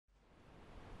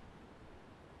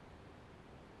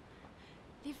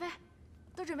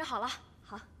都准备好了。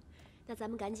好，那咱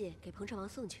们赶紧给彭城王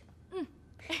送去。嗯。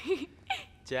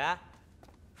姐，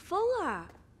风儿，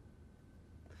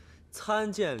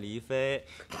参见黎妃。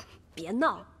别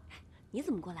闹，你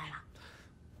怎么过来了？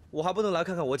我还不能来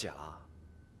看看我姐了。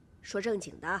说正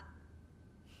经的。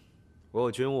我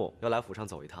有军务要来府上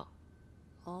走一趟。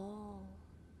哦。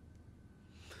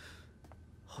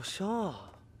好香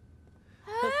啊！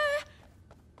哎，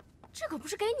这可不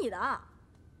是给你的。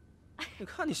你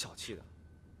看你小气的，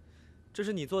这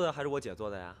是你做的还是我姐做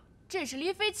的呀？这是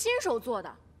黎妃亲手做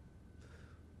的。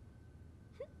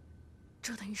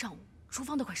折腾一上午，厨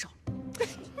房都快烧了。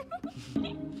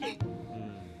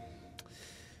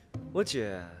我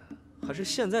姐还是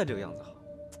现在这个样子好，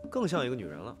更像一个女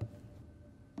人了。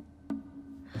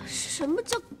什么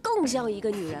叫更像一个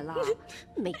女人了？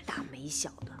没大没小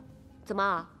的。怎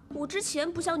么，我之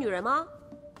前不像女人吗？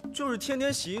就是天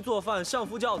天洗衣做饭，相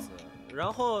夫教子，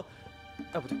然后，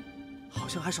哎不对，好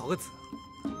像还少个子。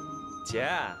姐，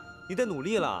你得努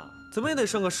力了，怎么也得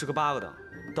生个10个8个的，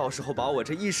到时候把我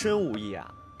这一身武艺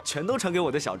啊，全都传给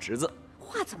我的小侄子。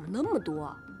话怎么那么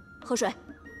多？喝水。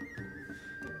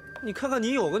你看看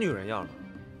你有个女人样的，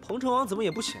彭城王怎么也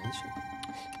不嫌弃？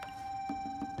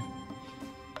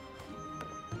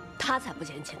他才不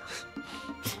嫌弃呢。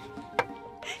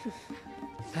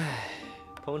唉，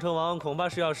彭城王恐怕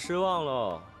是要失望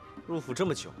喽。入府这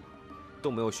么久，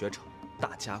都没有学成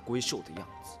大家闺秀的样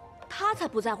子。他才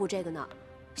不在乎这个呢。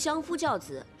相夫教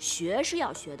子，学是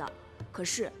要学的，可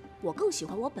是我更喜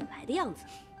欢我本来的样子。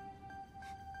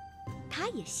他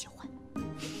也喜欢。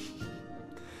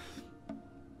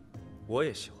我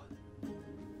也喜欢。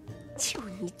就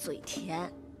你嘴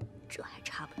甜，这还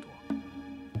差不多。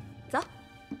走，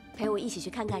陪我一起去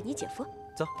看看你姐夫。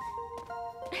走。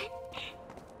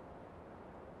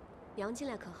娘进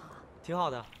来可好啊？挺好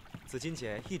的，紫金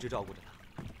姐一直照顾着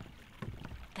他。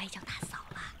该叫大嫂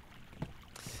了。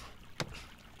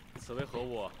此为何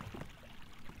物？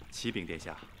启禀殿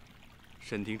下，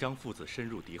沈廷章父子深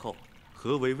入敌后，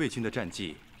合围魏军的战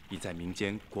绩已在民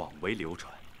间广为流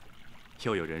传。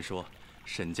又有人说，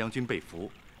沈将军被俘，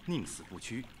宁死不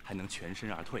屈，还能全身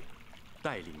而退，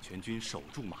带领全军守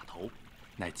住码头，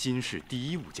乃今世第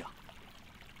一武将。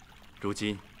如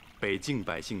今北境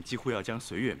百姓几乎要将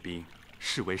绥远兵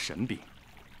视为神兵，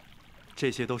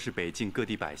这些都是北境各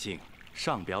地百姓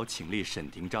上表请立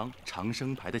沈廷章长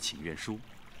生牌的请愿书，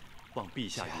望陛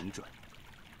下允准。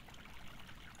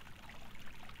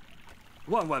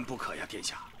万万不可呀，殿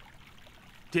下！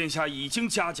殿下已经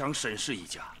嘉奖沈氏一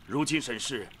家，如今沈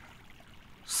氏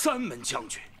3门将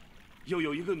军，又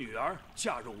有一个女儿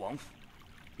嫁入王府，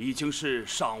已经是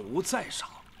赏无再赏。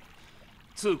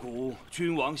自古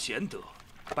君王贤德，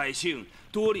百姓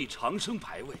多立长生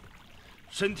牌位。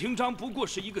沈廷章不过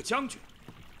是一个将军，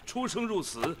出生入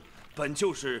死本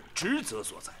就是职责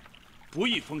所在，不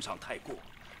宜封赏太过，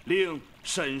令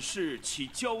沈氏起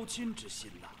骄矜之心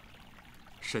呐。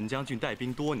沈将军带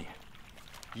兵多年，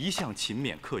一向勤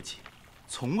勉克己，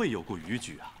从未有过逾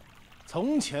矩啊。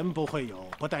从前不会有，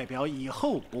不代表以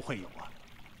后不会有啊。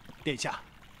殿下，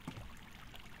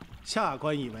下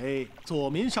官以为左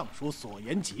民尚书所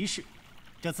言极是。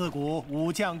这自古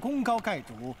武将功高盖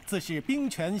主，自是兵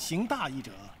权行大义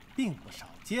者，并不少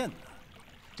见呢。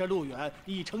这陆远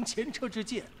已成前车之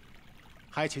鉴，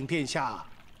还请殿下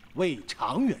为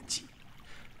长远计，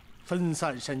分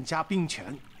散沈家兵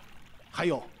权。还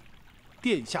有，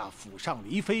殿下府上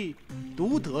黎妃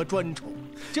独得专宠，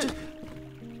这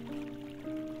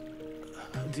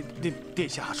殿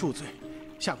下恕罪，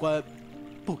下官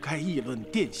不该议论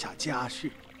殿下家事。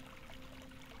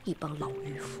一帮老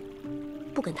迂腐，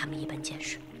不跟他们一般见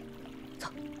识。走。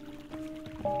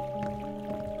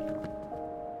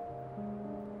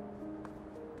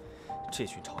这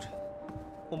群朝臣，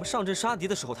我们上阵杀敌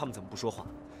的时候，他们怎么不说话？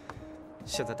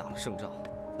现在打了胜仗，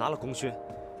拿了功勋，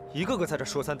一个个在这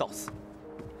说三道四，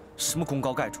什么功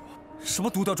高盖主，什么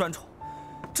独得专宠，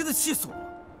真的气死我了。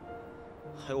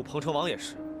还有彭城王也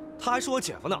是，他还是我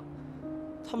姐夫呢，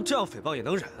他们这样诽谤也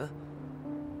能忍？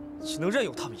岂能任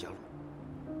由他们言论？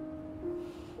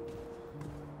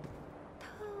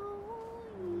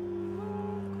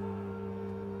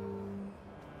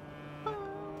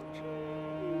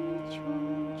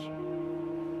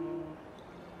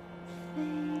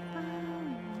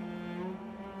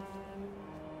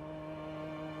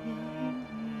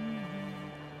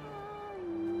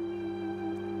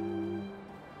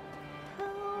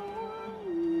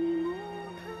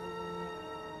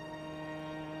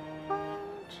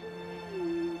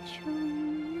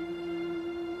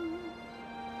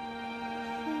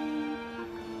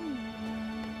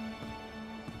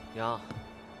娘，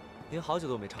您好久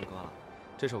都没唱歌了，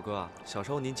这首歌啊，小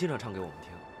时候您经常唱给我们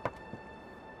听。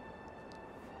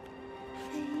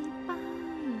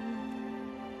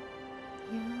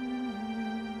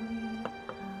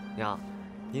娘，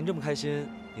您这么开心，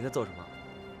您在做什么？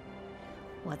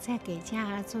我在给佳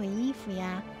儿做衣服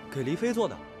呀。给黎妃做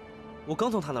的，我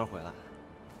刚从她那儿回来。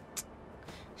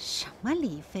什么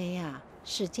黎妃呀？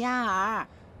是佳儿。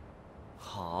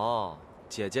好，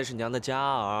姐姐是娘的佳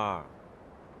儿。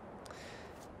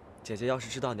姐姐要是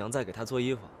知道娘在给她做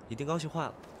衣服，一定高兴坏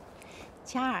了。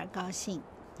佳儿高兴，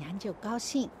娘就高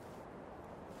兴。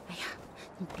哎呀，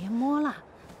你别摸了，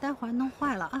待会儿弄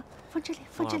坏了啊！放这里，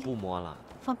放这里。不摸了，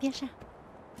放边上。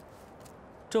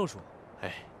郑叔，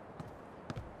哎，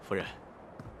夫人，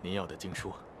您要的经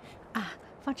书。啊，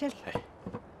放这里。哎，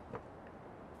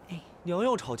哎，娘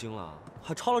又抄经了，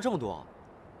还抄了这么多。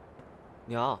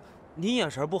娘，您眼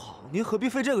神不好，您何必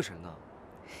费这个神呢？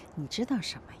你知道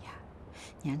什么呀？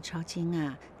娘抄经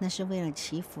啊，那是为了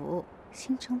祈福，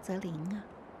心诚则灵啊。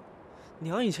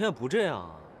娘以前也不这样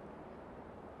啊。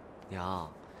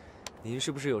娘，您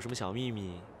是不是有什么小秘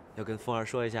密要跟凤儿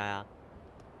说一下呀？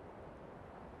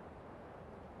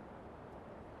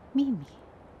秘密？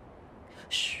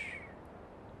嘘。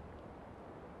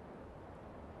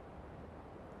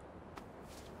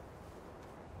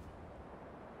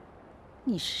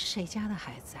你是谁家的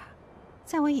孩子啊？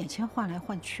在我眼前晃来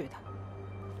晃去的，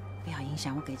不要影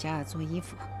响我给佳儿做衣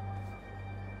服。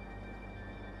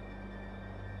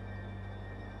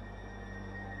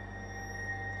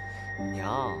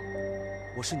娘，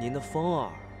我是您的风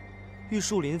儿，玉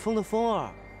树临风的风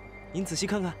儿，您仔细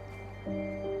看看。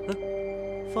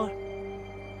风儿。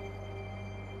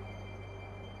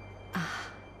啊，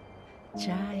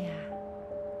这儿呀，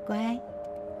乖，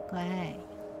乖。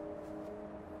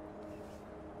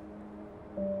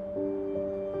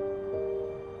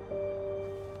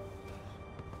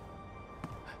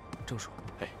郑叔，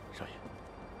哎，少爷，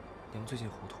娘最近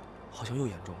糊涂，好像又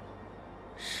严重了。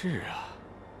是啊，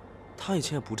她以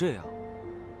前也不这样，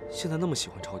现在那么喜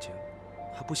欢抄经，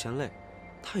还不嫌累。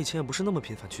她以前也不是那么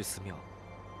频繁去寺庙，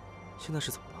现在是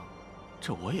怎么了？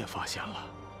这我也发现了。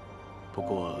不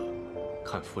过，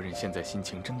看夫人现在心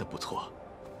情真的不错，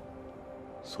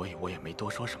所以我也没多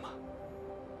说什么。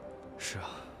是啊，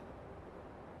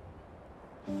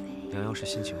娘要是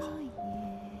心情好，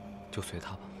就随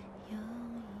她吧。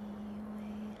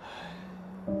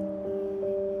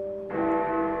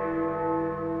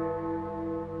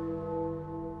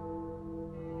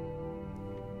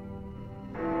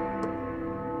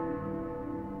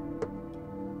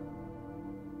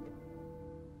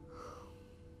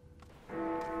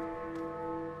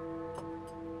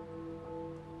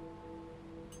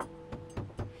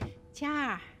佳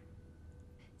儿，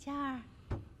佳儿，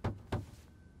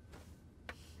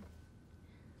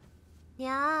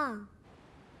娘，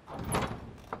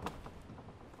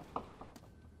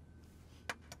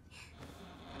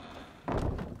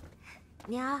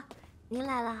娘，您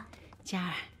来了。佳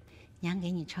儿，娘给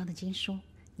你抄的经书，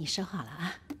你收好了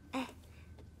啊。哎，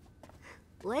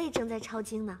我也正在抄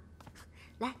经呢。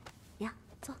来，娘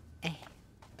坐。哎。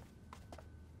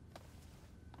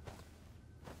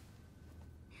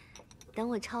等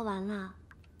我抄完了，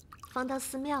放到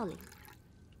寺庙里，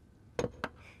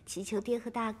祈求爹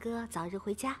和大哥早日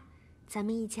回家，咱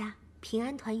们一家平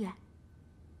安团圆。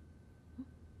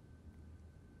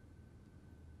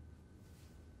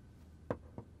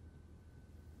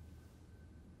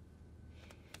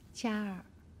佳儿，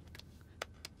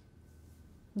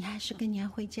你还是跟娘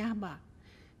回家吧。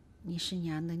你是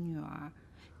娘的女儿，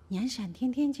娘想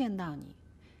天天见到你，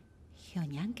有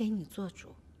娘给你做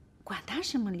主。管他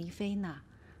什么黎妃呢，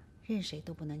任谁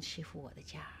都不能欺负我的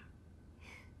佳儿。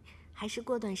还是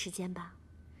过段时间吧，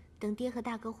等爹和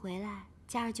大哥回来，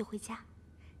佳儿就回家，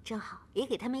正好也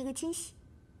给他们一个惊喜。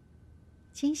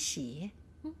惊喜？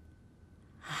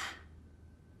啊，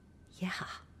也好，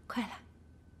快来。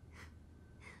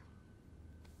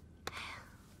哎呀，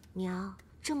娘，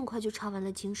这么快就抄完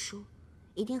了经书，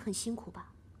一定很辛苦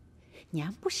吧？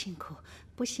娘不辛苦，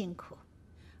不辛苦。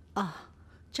哦。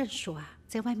郑叔啊，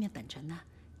在外面等着呢，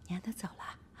娘得走了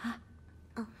啊。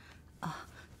嗯。哦，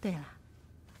对了，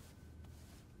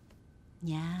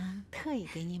娘特意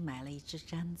给你买了一只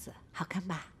簪子，好看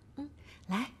吧？嗯。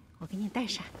来，我给你戴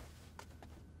上。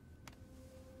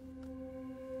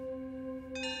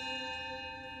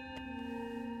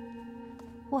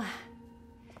哇，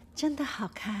真的好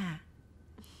看啊！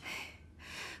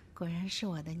果然是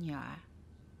我的女儿，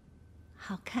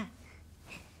好看。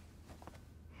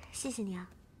谢谢娘。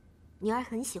女儿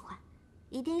很喜欢，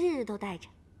一定日日都带着。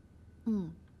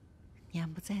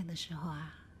娘不在的时候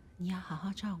啊，你要好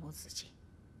好照顾自己。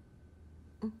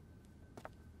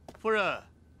夫人，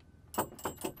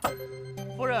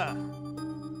夫人，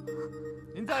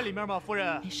您在里面吗？夫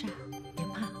人，没事，别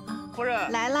怕啊。夫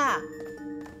人来啦。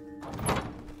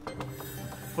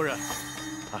夫人，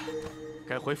哎，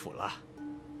该回府了。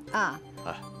啊。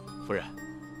哎，夫人，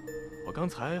我刚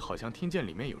才好像听见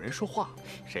里面有人说话，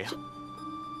谁呀？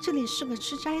这里是个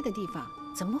吃斋的地方，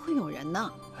怎么会有人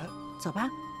呢？哎，走吧。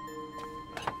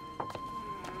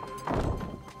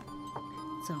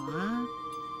走啊。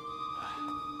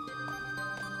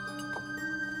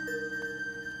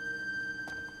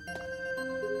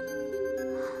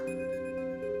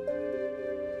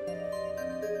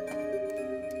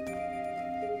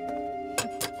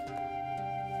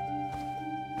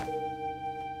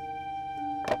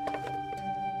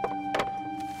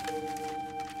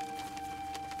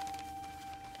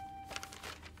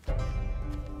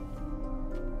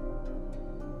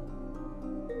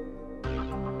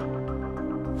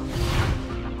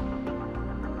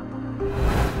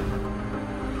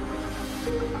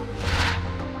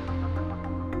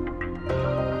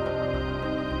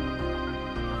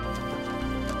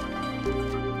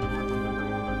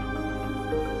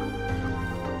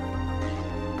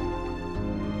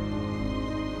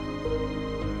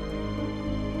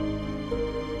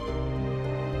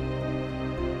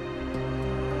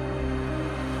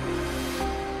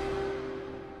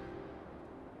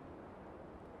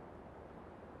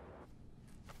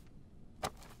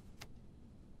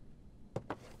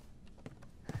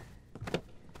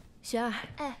璇儿，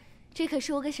哎，这可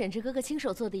是我给沈志哥哥亲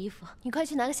手做的衣服，你快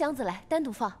去拿个箱子来，单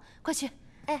独放，快去。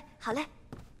哎，好嘞。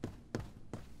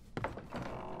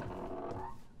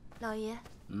老爷。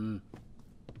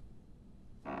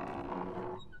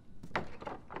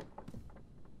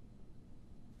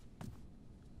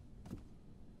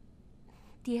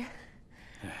爹。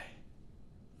哎，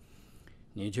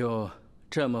你就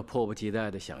这么迫不及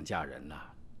待的想嫁人呐？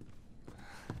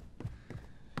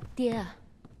爹，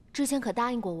之前可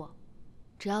答应过我。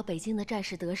只要北京的战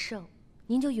事得胜，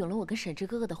您就允了我跟沈志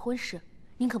哥哥的婚事，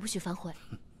您可不许反悔。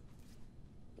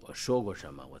我说过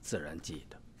什么，我自然记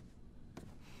得。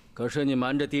可是你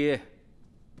瞒着爹，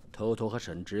偷偷和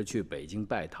沈直去北京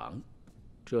拜堂，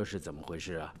这是怎么回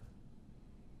事啊？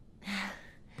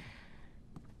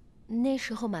那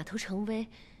时候码头成危，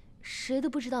谁都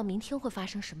不知道明天会发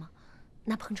生什么，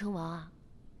那彭城王啊，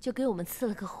就给我们赐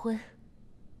了个婚。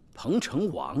彭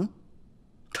城王？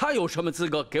他有什么资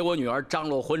格给我女儿张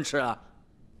罗婚事啊？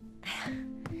哎呀，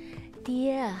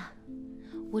爹，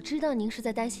我知道您是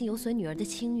在担心有损女儿的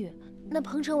清誉，那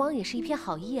彭城王也是一片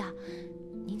好意啊，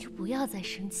您就不要再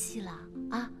生气了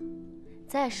啊！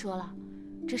再说了，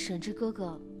这沈志哥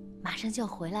哥马上就要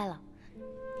回来了，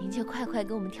您就快快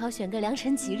给我们挑选个良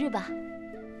辰吉日吧。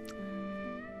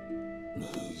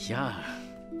你呀，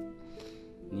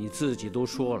你自己都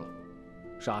说了，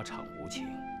沙场无情，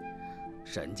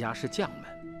沈家是将门。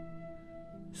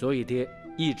所以爹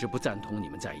一直不赞同你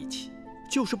们在一起，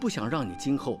就是不想让你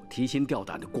今后提心吊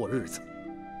胆的过日子。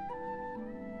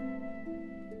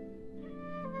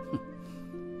哼，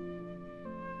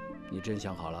你真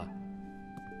想好了？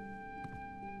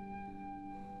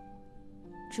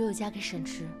只有嫁给沈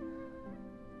直，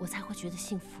我才会觉得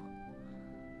幸福。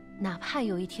哪怕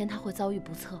有一天他会遭遇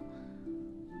不测，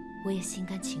我也心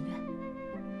甘情愿。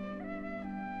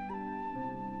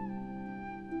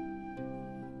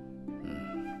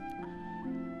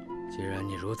既然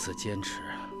你如此坚持，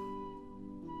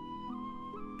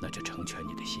那就成全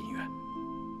你的心愿。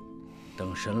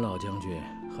等沈老将军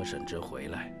和沈直回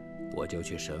来，我就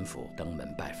去沈府登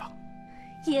门拜访。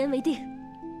一言为定。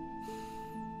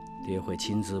爹会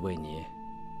亲自为你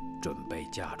准备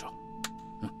嫁妆。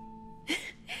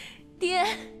爹，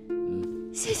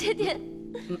谢谢爹。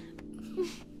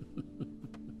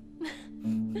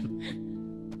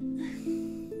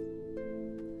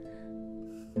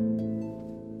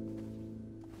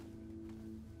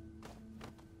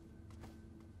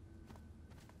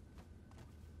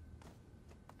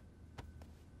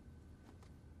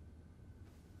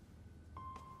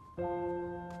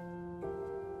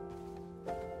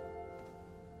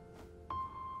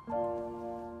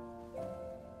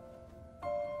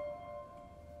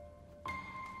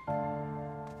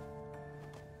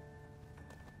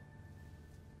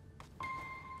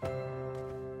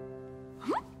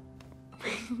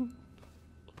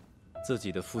自己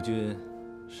的夫君，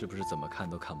是不是怎么看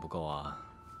都看不够啊？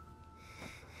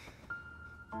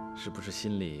是不是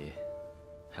心里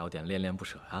还有点恋恋不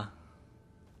舍啊？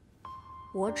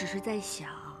我只是在想，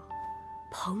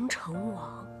彭城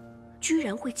王居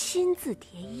然会亲自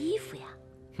叠衣服呀！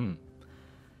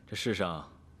这世上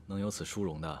能有此殊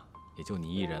荣的，也就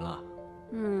你一人了。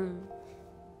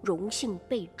荣幸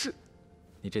备至。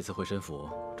你这次回沈府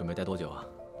准备待多久啊？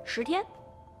 10天。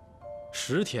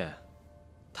10天，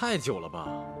太久了吧？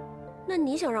那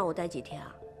你想让我待几天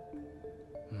啊？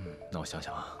那我想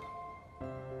想啊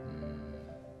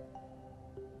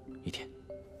，1天。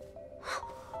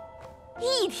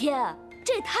1天，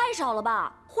这也太少了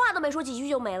吧？话都没说几句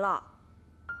就没了。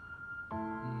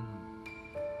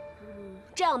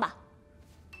这样吧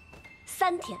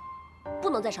，3天，不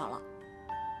能再少了。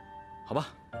好吧，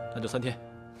那就3天，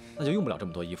那就用不了这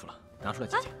么多衣服了，拿出来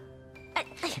几件。哎呀，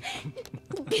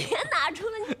你别拿出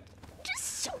来，你真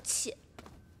小气。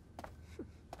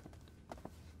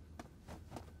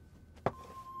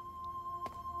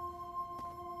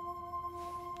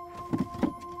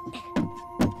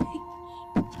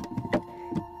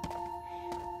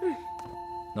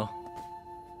喏，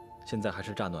现在还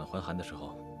是乍暖还寒的时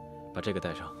候，把这个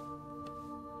带上，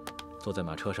坐在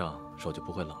马车上手就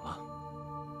不会冷了。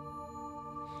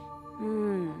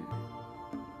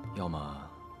要么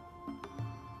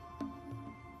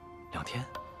2天。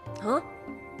啊？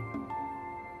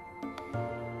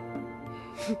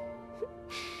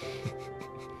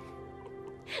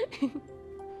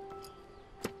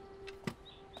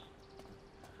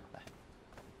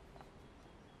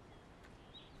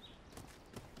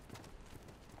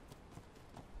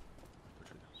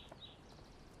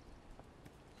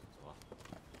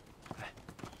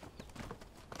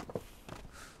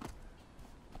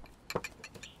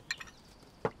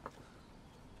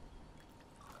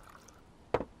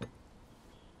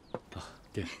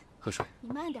爹，喝水。你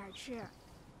慢点吃。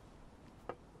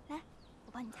来，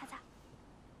我帮你擦擦。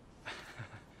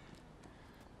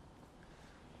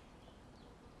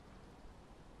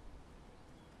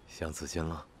想紫金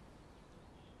了？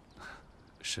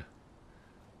是。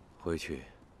回去，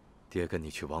爹跟你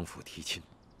去王府提亲。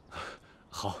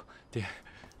好，爹。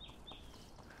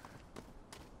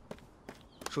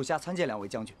属下参见2位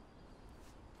将军。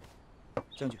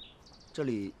将军，这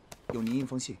里有您一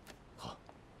封信。好。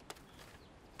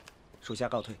属下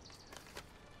告退。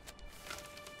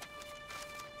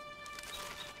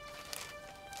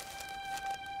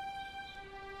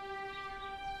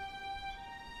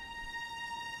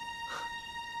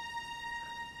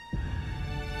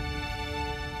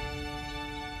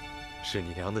是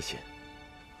你娘的信。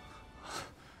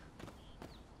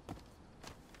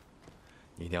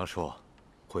你娘说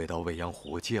会到未央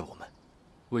湖接我们。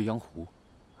未央湖。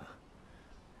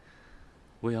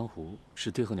未央湖是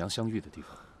爹和娘相遇的地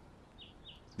方。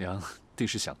娘定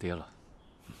是想爹了。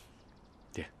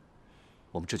爹，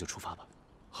我们这就出发吧。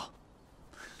好。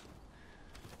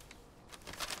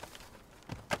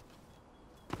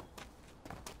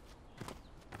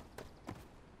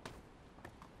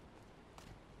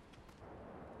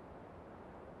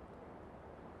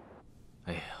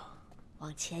哎呀，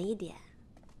往前一点。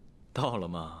到了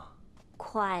吗？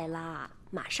快啦，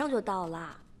马上就到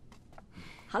啦。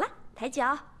好了，抬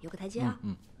脚，有个台阶啊。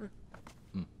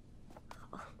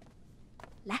好，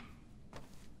来，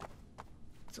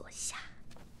坐下。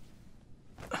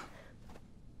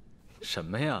什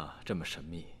么呀，这么神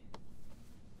秘？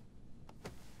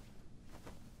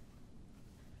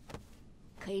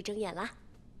可以睁眼啦。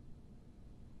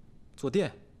坐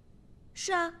垫？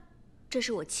是啊，这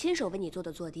是我亲手为你做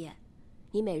的坐垫，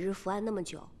你每日伏案那么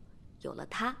久，有了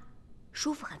它，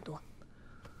舒服很多。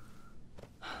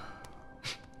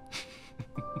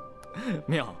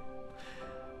妙，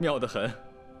妙得很。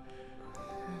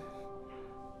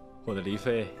我的黎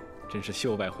妃真是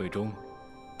秀外慧中，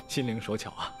心灵手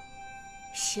巧啊。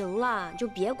行了，就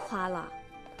别夸了。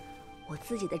我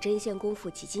自己的针线功夫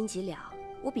几斤几两，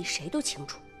我比谁都清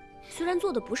楚。虽然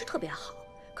做的不是特别好，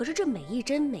可是这每一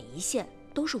针每一线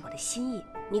都是我的心意，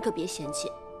你可别嫌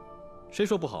弃。谁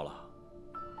说不好了？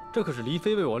这可是黎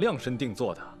妃为我量身定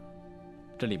做的，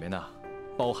这里面呢，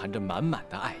包含着满满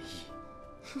的爱意。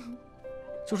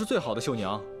就是最好的绣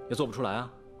娘也做不出来啊，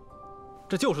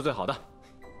这就是最好的。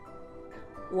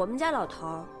我们家老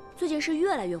头最近是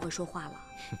越来越会说话了。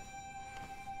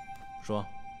说，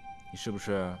你是不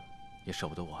是也舍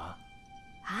不得我啊？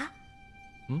啊？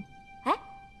哎，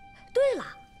对了，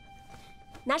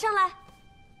拿上来。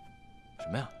什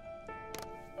么呀？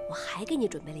我还给你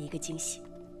准备了一个惊喜。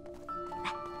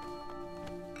来，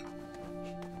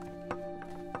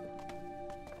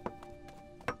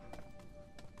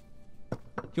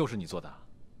又是你做的？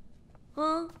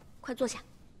快坐下。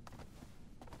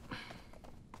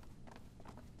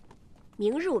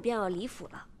明日我便要离府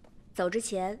了，走之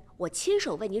前我亲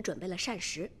手为你准备了膳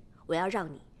食，我要让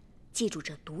你记住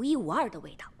这独一无二的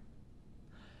味道。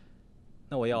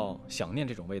那我要想念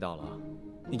这种味道了，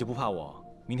你就不怕我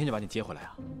明天就把你接回来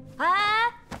啊？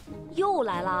哎，又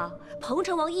来了！彭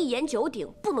城王一言九鼎，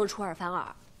不能出尔反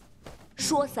尔。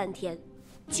说3天，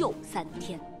就3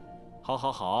天。好，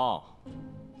好，好。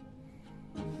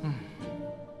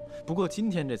不过今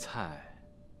天这菜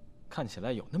看起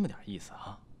来有那么点意思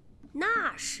啊。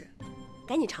那是，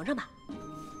赶紧尝尝吧。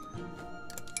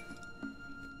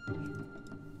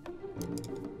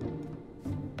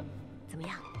怎么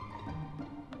样？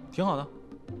挺好的，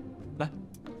来，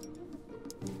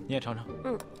你也尝尝。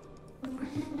嗯。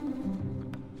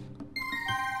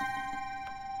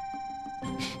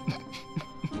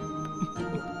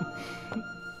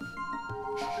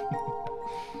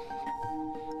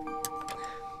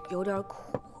有点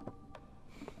苦。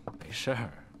没事儿，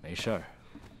没事儿，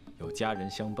有佳人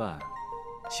相伴，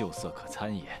秀色可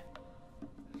餐也。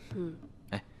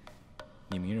哎，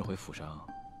你明日回府上，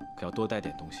可要多带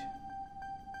点东西，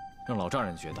让老丈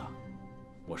人觉得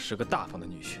我是个大方的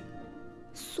女婿。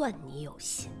算你有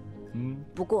心。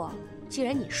不过既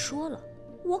然你说了，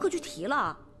我可就提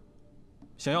了。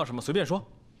想要什么随便说。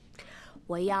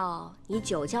我要你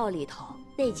酒窖里头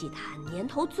那几坛年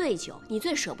头最久、你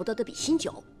最舍不得的比心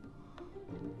酒。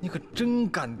你可真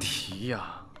敢提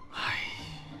呀！哎，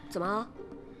怎么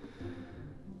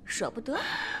舍不得？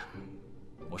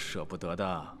我舍不得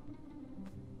的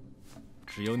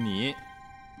只有你，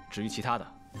至于其他的，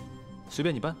随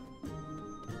便你搬。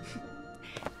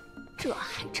这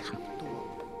还差不多。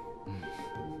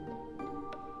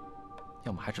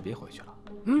要么还是别回去了。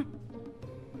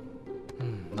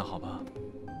那好吧。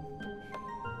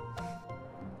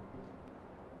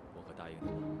我可答应你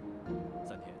了，3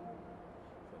天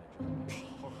回来之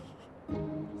后好好。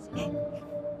行，等你回来，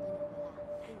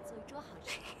给你做一桌好吃。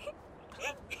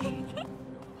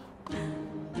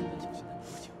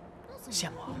羡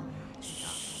慕啊！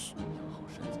嘘，养好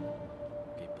身子，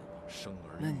给本王生儿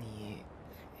育女。那你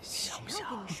想不想？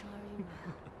生儿育女啊？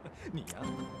你呀？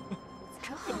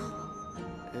真好。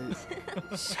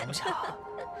想不想？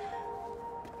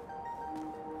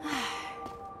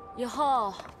以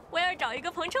后我要找一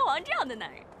个彭城王这样的男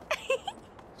人。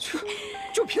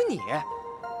就凭你？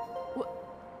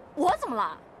我怎么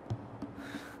了？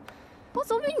我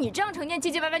总比你这样成天唧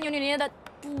唧歪歪、扭扭捏捏的，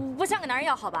不像个男人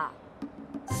要好吧？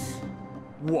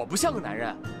我不像个男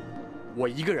人，我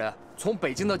一个人从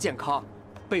北京到健康，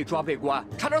被抓被关，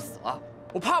差点死了，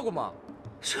我怕过吗？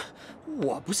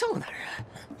我不像个男人。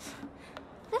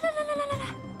来，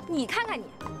你看看你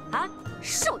啊，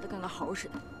瘦的跟个猴似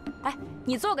的。哎，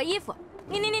你做个衣服，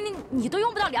你都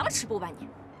用不到2尺布吧你？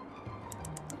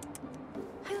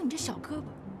还有你这小胳膊，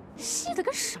细的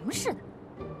跟什么似的。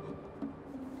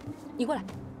你过来，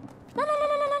来，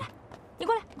你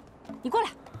过来，你过来，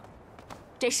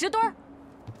这10吨儿，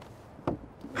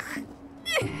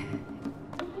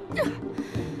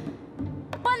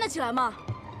搬得起来吗？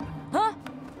啊？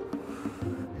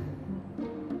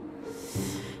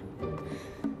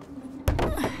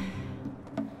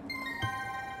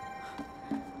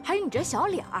还有你这小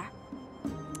脸儿，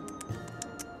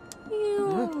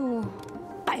哟，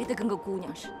白的跟个姑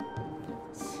娘似的。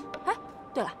哎，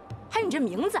对了，还有你这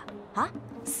名字啊，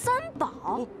三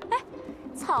宝，哎，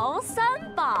曹三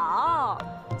宝，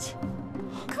切，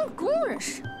跟工人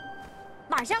似的，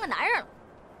哪像个男人了？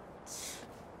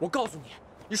我告诉你，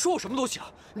你说我什么都行，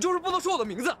你就是不能说我的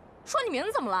名字。说你名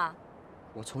字怎么了？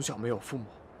我从小没有父母，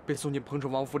被送进彭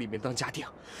城王府里面当家丁，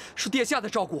是殿下在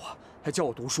照顾我，还教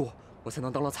我读书，我才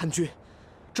能当了参军。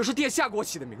这是殿下给我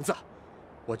起的名字，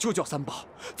我就叫三宝，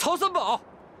曹三宝，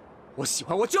我喜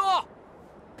欢，我骄傲。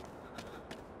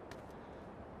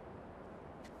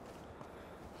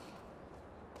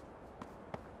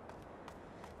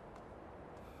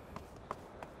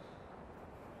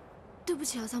对不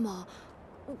起啊，三宝，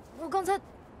我刚才，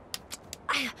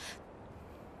哎呀，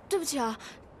对不起啊。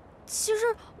其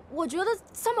实我觉得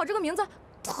三宝这个名字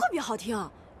特别好听，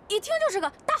一听就是个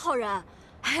大好人。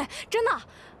哎，真的，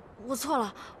我错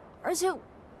了。而且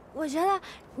我觉得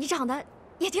你长得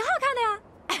也挺好看的呀。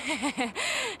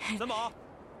三宝，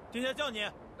殿下叫你。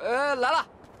来了。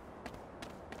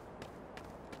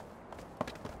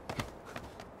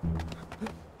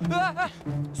哎，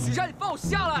许山，你放我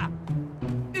下来！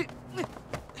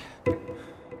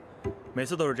每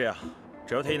次都是这样，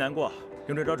只要他一难过，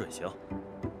用这招准行。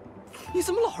你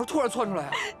怎么老是突然窜出来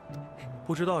啊？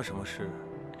不知道什么是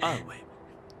暗卫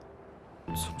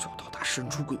吗？从小到大神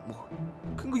出鬼没，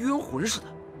跟个冤魂似的。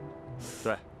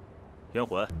对，冤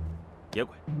魂、野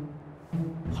鬼，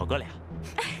好哥俩。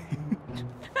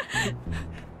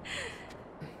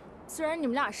虽然你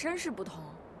们俩身世不同，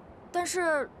但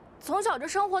是从小就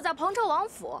生活在彭城王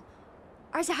府，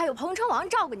而且还有彭城王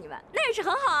照顾你们，那也是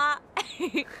很好啊。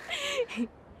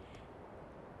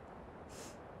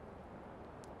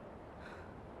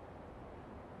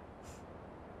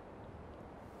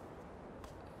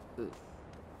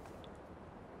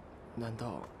难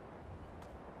道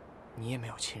你也没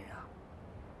有亲人啊？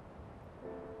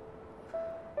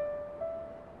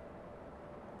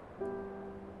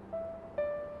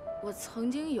我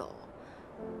曾经有，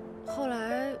后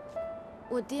来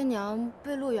我爹娘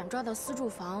被陆远抓到私住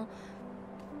房，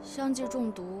相继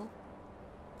中毒，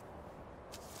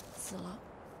死了。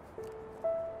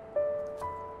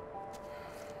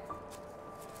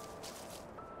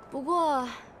不过，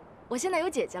我现在有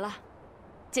姐姐了，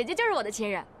姐姐就是我的亲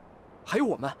人。还有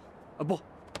我们，不，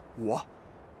我，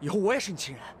以后我也是你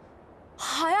亲人。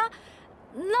好呀，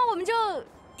那我们就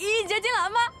一结金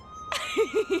兰吧。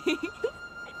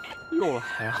又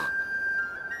来啊？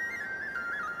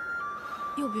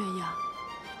愿不愿意啊？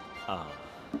啊，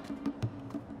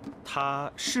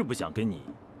他是不想跟你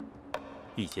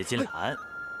一结金兰，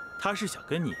他是想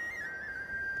跟你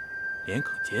连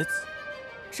梗结子。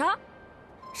啥？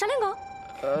啥连梗？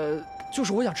就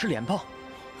是我想吃莲蓬。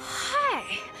嗨，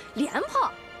莲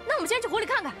蓬，那我们先去湖里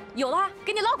看看，有的话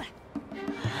给你捞回来。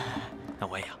那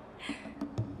我也要。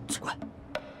去滚！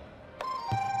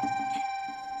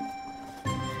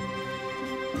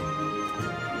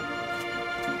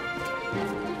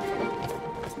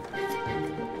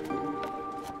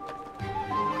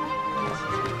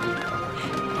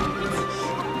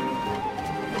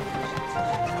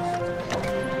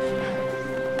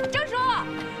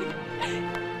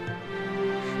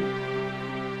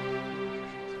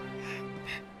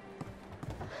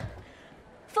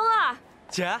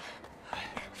姐，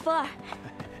风儿，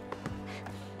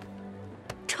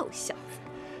臭小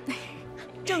子！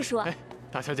郑叔，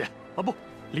大小姐啊，不，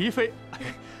黎妃，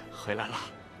回来了。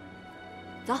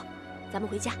走，咱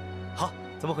们回家。好，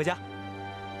咱们回家。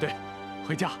对，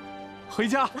回家，回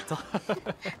家。走。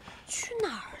去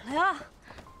哪儿了呀？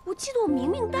我记得我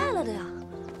明明带了的呀。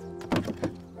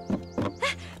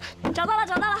哎，找到了，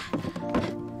找到了。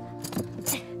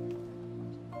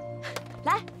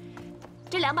来。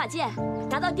这2把剑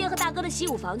拿到爹和大哥的习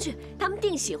武房去，他们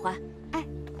定喜欢。哎，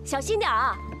小心点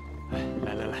啊！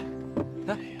来来来，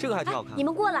哎，这个还挺好看。你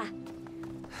们过来，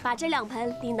把这2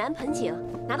盆岭南盆景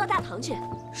拿到大堂去。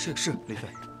是，李妃。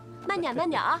慢点，慢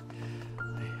点啊！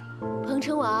哎呀，彭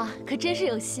城王可真是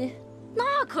有心。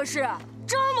那可是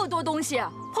这么多东西，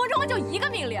彭城王就一个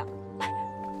命令，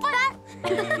不来。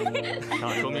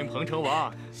那说明彭城王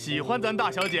喜欢咱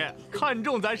大小姐，看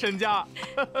重咱沈家。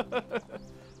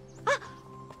啊！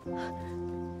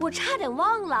我差点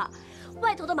忘了，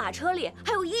外头的马车里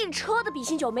还有1车的比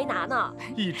心酒没拿呢。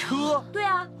1车？对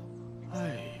啊。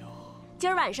哎呦，今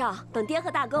儿晚上等爹和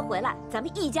大哥回来，咱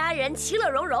们一家人其乐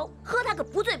融融，喝他个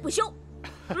不醉不休。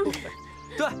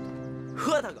对，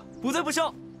喝他个不醉不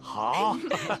休。好。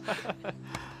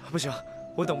不行，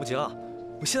我等不及了，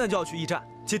我现在就要去驿站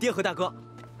接爹和大哥。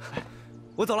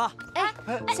我走了。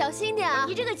哎，小心点啊！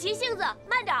你这个急性子，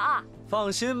慢点啊！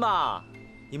放心吧。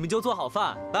你们就做好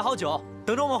饭，摆好酒，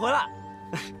等着我们回来。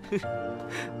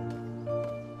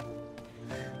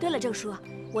对了，郑叔，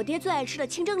我爹最爱吃的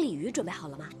清蒸鲤鱼准备好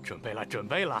了吗？准备了，准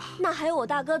备了。那还有我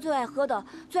大哥最爱喝的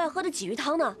鲫鱼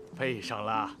汤呢。备上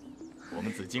了。我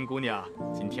们紫金姑娘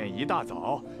今天一大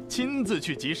早亲自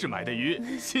去集市买的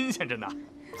鱼，新鲜着呢。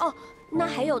哦，那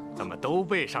还有，咱们都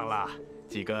备上了。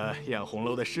几个验红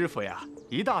楼的师傅呀，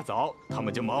一大早他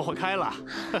们就忙活开了。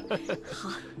好。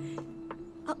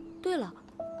啊，对了。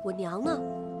我娘呢？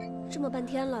这么半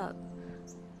天了，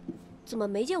怎么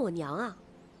没见我娘啊？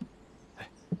哎，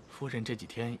夫人这几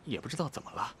天也不知道怎么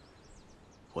了。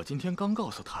我今天刚告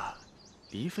诉她，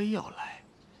黎妃要来，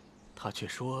她却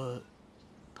说，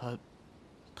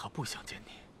她不想见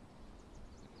你。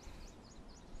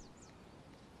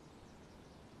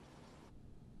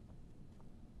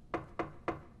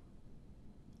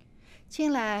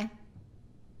进来。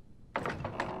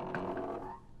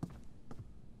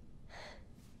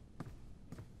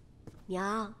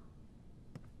娘，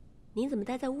您怎么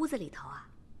待在屋子里头啊？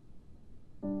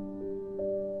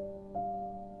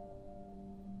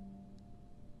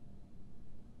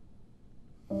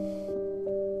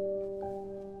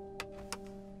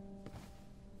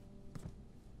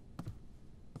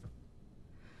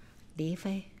黎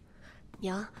妃，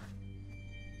娘，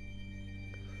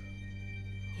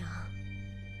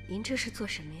您这是做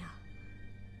什么呀？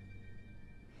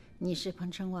你是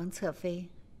彭城王侧妃。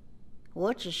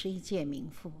我只是一介民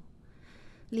妇，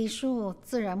礼数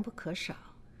自然不可少，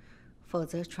否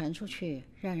则传出去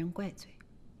让人怪罪。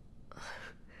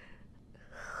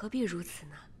何必如此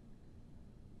呢？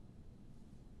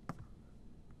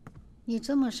你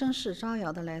这么声势招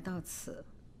摇地来到此，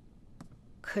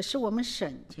可是我们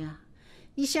沈家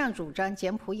一向主张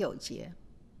简朴有节，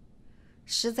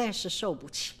实在是受不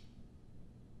起。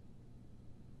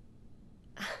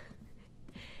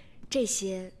这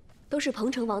些都是彭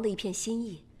城王的一片心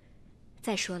意。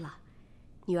再说了，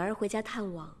女儿回家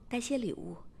探望，带些礼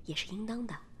物也是应当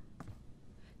的。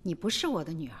你不是我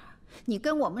的女儿，你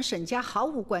跟我们沈家毫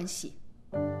无关系。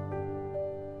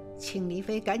请黎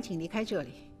妃赶紧离开这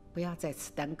里，不要在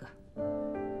此耽搁。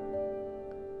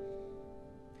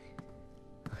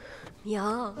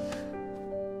娘，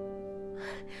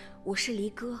我是黎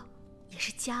哥，也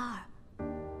是嘉儿，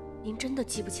您真的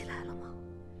记不起来了吗？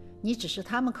你只是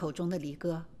他们口中的黎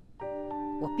哥，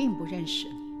我并不认识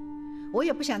你，我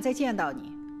也不想再见到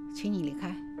你，请你离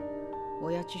开，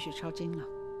我要继续抄经了。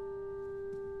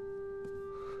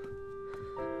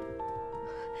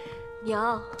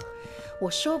娘，我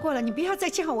说过了，你不要再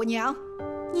叫我娘，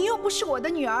你又不是我的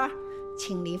女儿，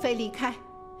请黎妃离开，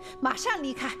马上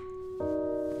离开。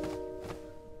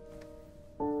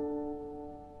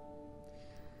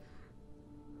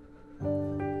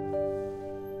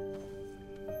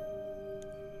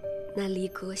那黎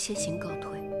哥先行告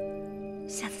退，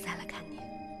下次再来看你。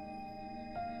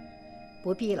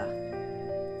不必了。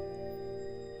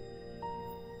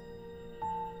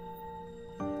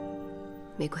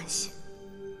没关系，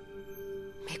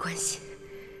没关系，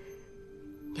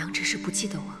娘只是不记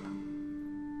得我了，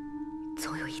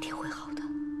总有一天会好的。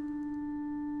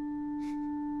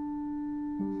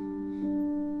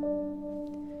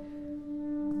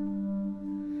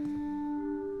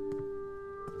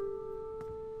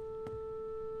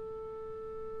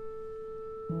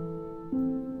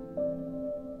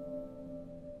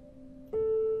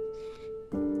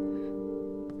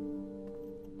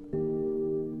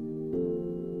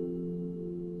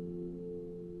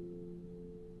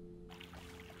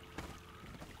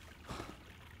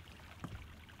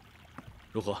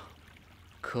如何？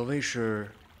可谓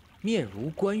是面如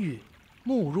冠玉，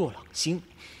目若朗星，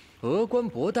额冠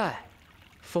博带，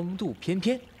风度翩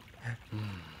翩。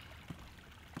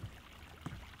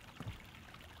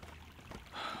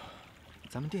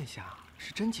咱们殿下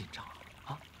是真紧张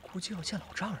啊！估计要见老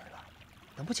丈人了，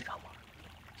能不紧张吗？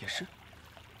也是。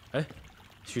哎，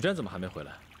许瞻怎么还没回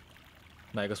来？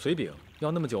买个随饼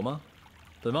要那么久吗？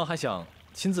本王还想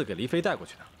亲自给黎妃带过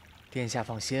去呢。殿下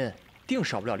放心，定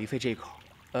少不了黎妃这一口。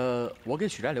我给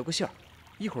许瞻留个信儿，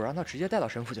一会儿让他直接带到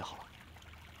神府就好了。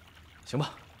行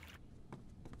吧。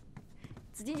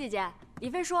紫金姐姐，李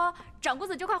妃说长公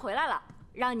子就快回来了，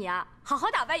让你啊好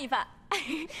好打扮一番。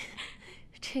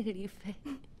这个黎妃，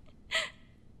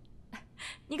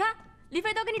你看，黎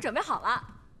妃都给你准备好了。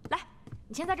来，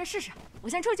你先在这试试，我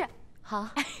先出去。好。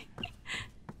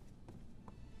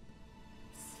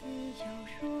似有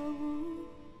若无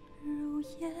如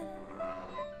烟，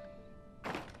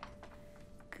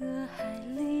隔海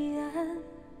离岸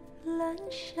阑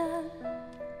珊，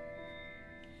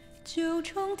九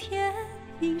重天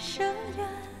一生缘，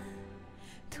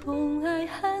同爱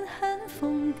憨憨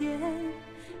疯癫，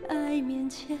爱面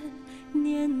前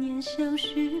年年相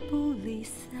许不离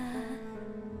散，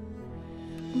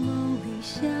梦里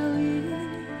笑语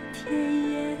甜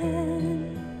言，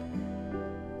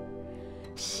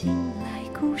醒来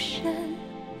孤身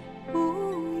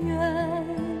无缘，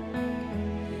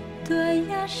断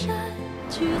崖山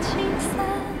举青伞，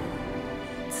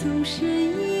纵是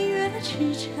一月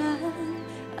痴缠，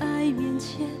爱面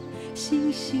前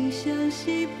惺惺相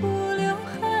惜不留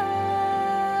痕。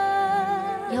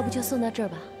要不就送到这儿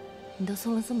吧，你都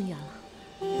送了这么远了。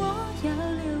我要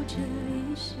留着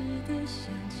一世的相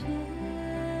见。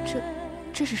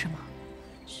这是什么？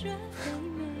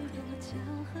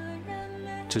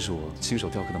这是我亲手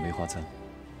雕刻的梅花簪，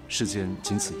世间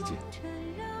仅此一件，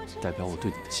代表我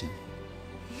对你的心意。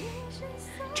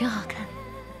真好看。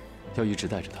要一直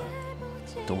带着它，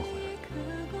等我回来。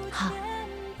好，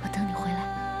我等你回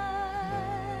来。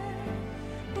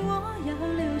我要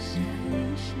留下一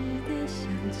世的相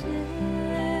见，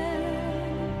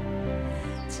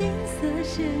金色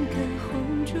弦根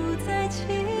红烛在琴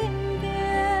边，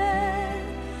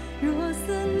若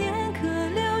思念可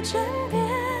留枕边，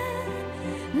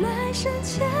来生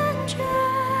缱绻，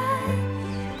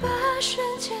把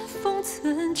瞬间封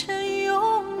存成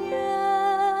永远。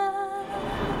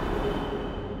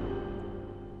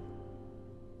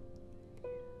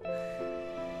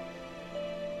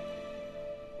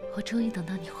我终于等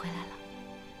到你回来了。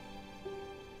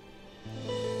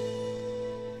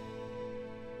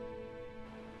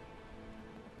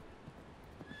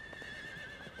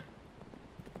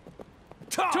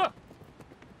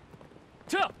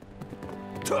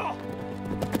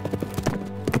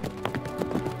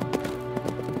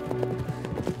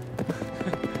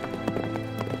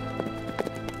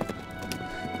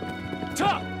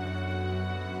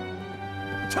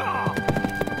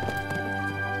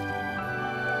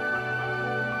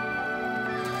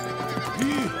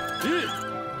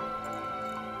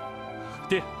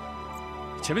爹，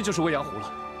前面就是未央湖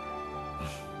了。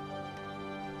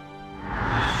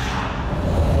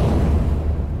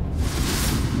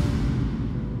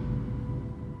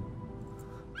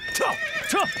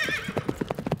撤！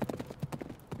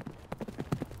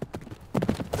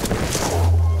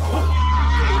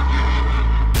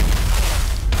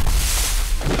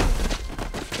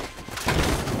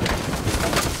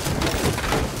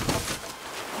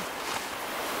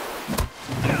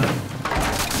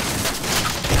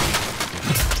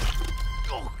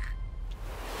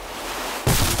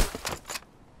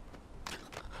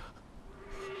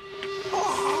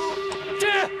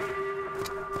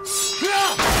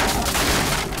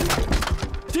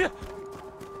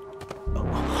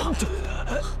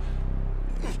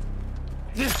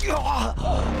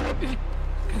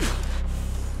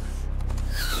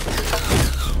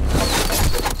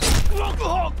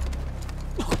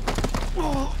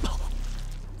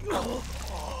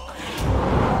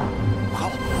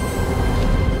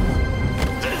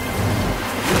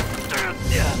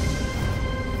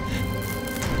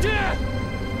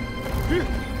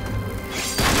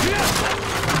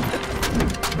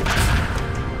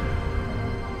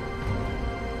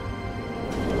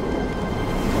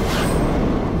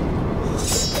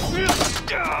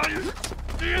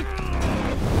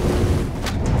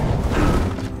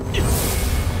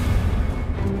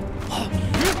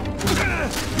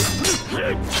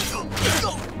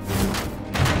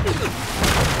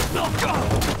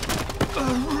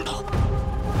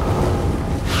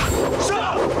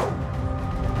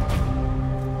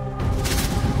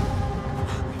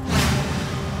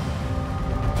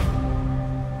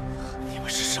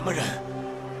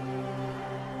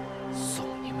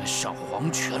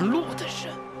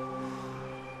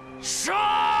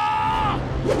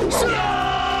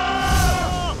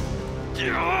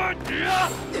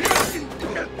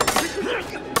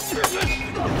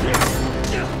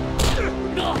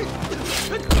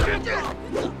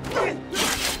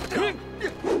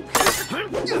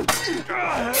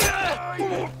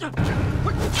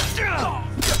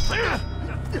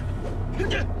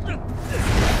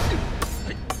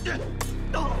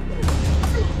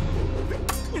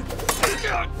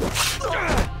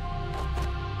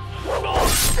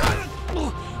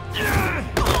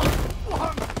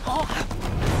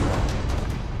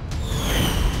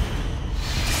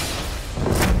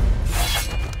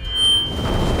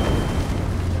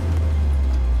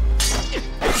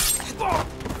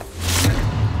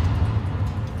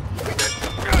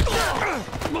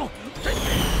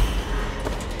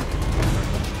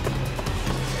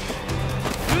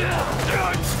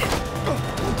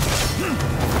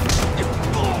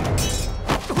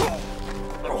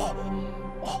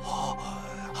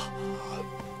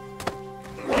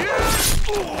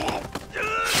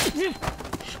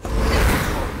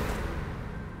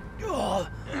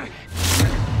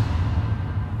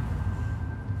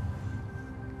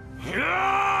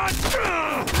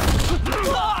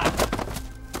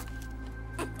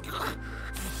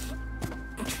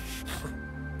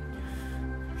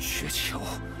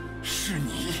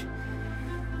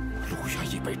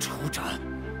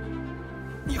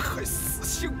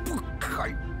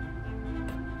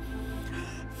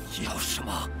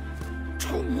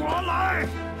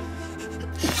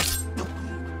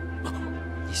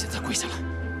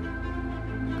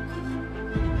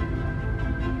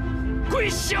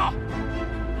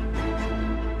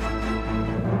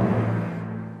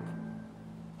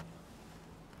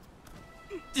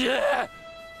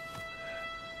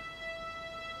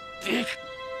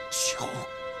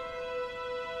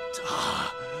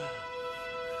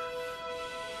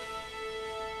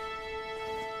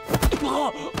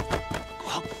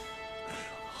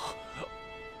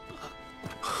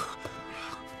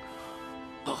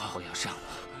 我要让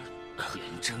你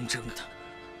眼睁睁的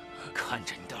看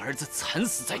着你的儿子惨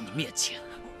死在你面前。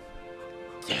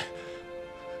爹，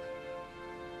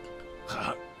孩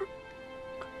儿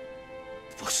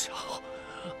不小，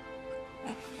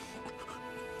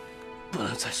不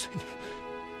能再随你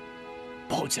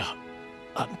保家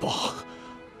安邦，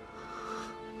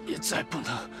也再不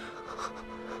能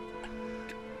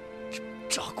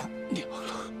照顾娘了。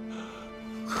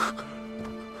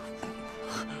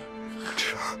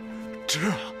侄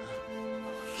儿，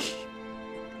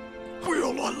不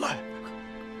要乱来，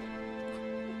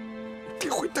爹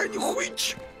会带你回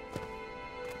去。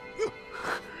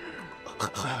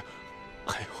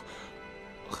还有，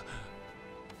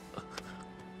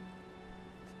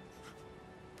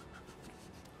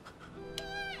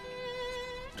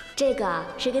这个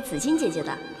是给子欣姐姐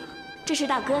的，这是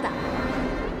大哥的，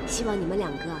希望你们两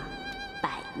个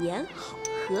百年好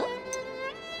合。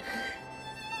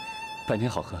百年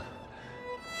好合。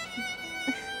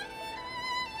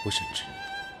我沈之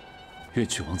愿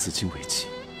娶王子荆为妻，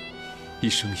一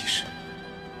生一世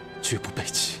绝不背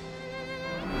弃。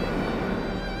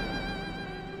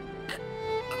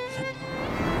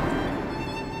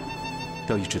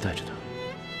要一直带着他，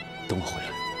等我回来。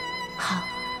好，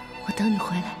我等你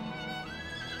回来。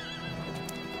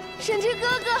沈之哥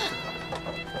哥，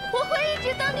我会一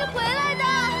直等你回来的。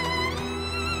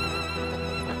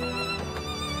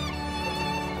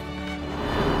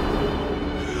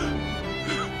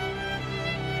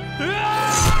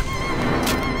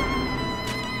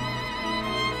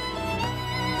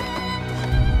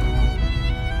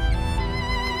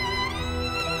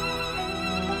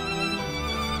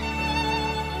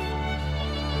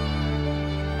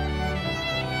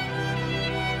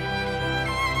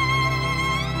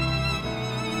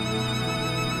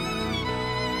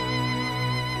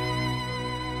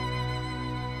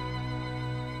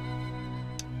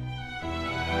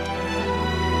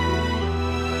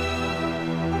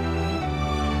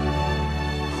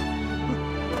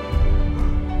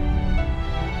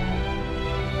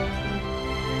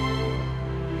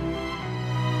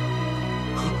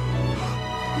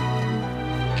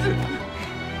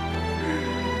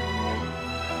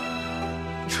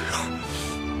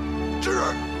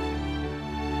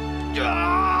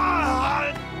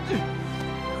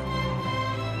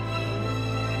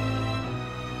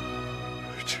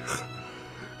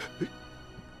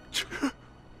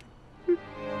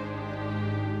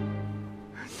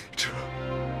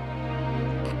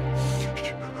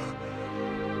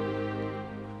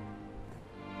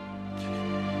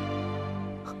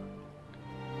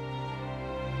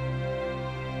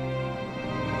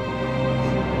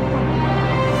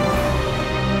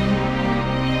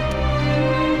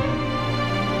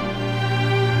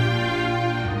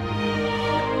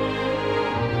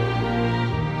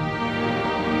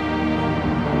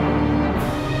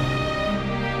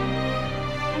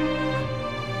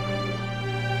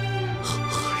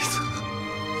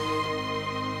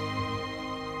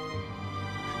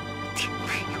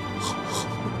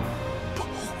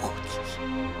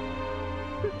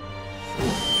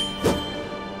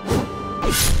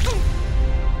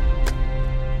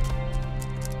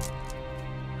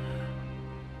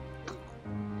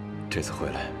这次回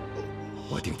来，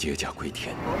我定接驾归田，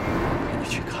陪你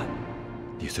去看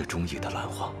你最中意的兰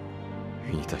花，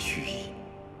与你的须臾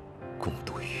共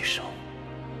度余生。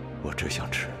我只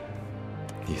想吃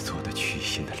你做的去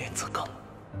腥的莲子羹，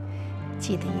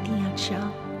记得一定要吃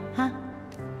哦，啊！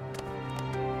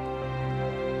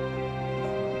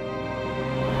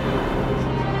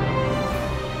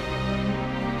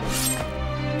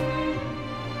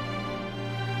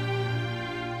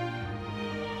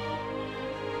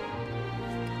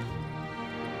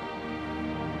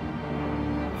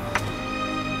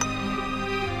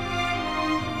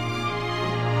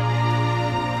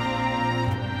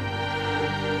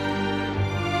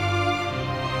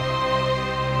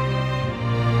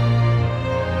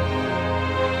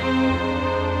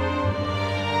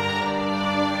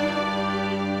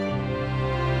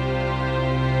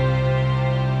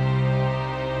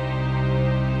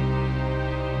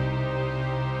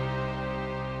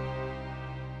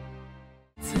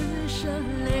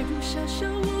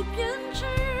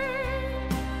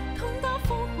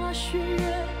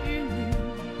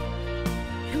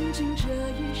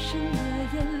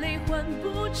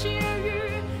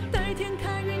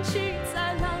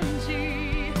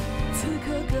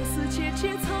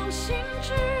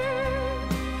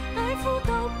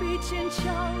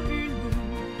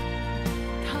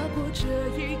这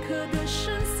一刻的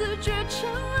生死绝尘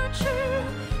而去。